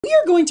We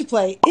are going to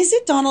play, is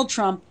it Donald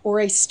Trump or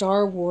a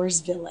Star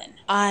Wars villain?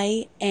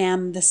 I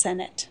am the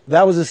Senate.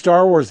 That was a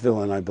Star Wars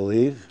villain, I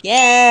believe.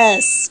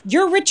 Yes.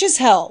 You're rich as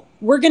hell.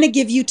 We're going to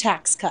give you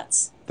tax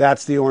cuts.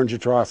 That's the orange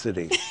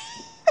atrocity.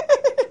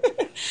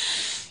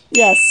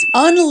 Yes.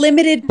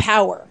 Unlimited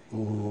power.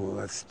 Ooh,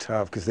 that's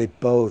tough because they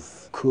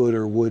both could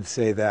or would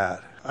say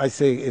that. I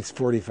say it's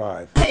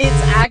 45.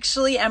 It's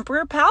actually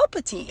Emperor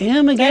Palpatine.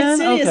 Him again?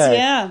 That's it, Okay.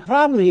 yeah. The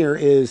problem here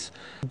is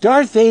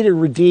Darth Vader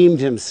redeemed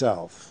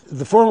himself.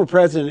 The former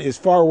president is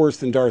far worse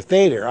than Darth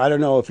Vader. I don't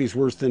know if he's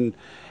worse than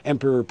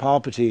Emperor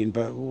Palpatine,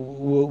 but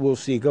we'll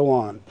see. Go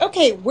on.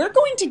 Okay, we're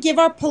going to give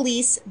our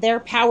police their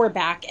power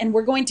back, and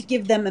we're going to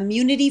give them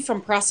immunity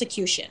from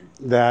prosecution.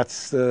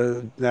 That's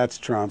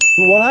Trump.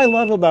 What I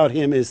love about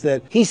him is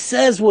that he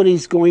says what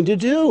he's going to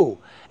do,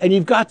 and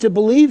you've got to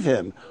believe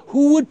him.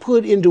 Who would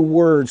put into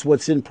words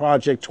what's in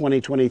Project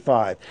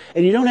 2025?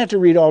 And you don't have to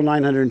read all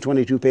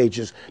 922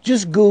 pages.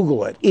 Just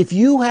Google it. If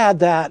you had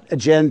that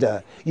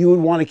agenda, you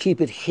would want to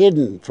keep it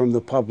hidden from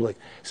the public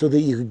so that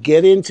you could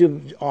get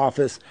into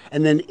office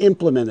and then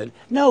implement it.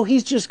 No,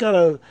 he's just got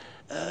to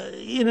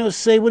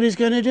say what he's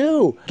going to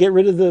do. Get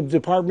rid of the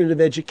Department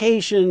of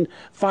Education,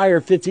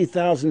 fire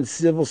 50,000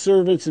 civil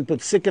servants and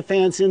put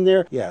sycophants in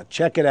there. Yeah,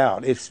 check it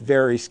out. It's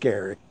very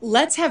scary.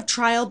 Let's have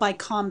trial by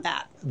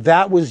combat.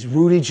 That was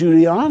Rudy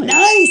Giuliani.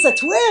 Nice, a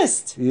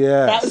twist.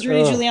 Yes. That was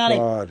Rudy Giuliani.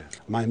 God.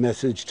 My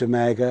message to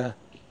MAGA,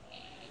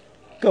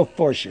 go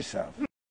force yourself.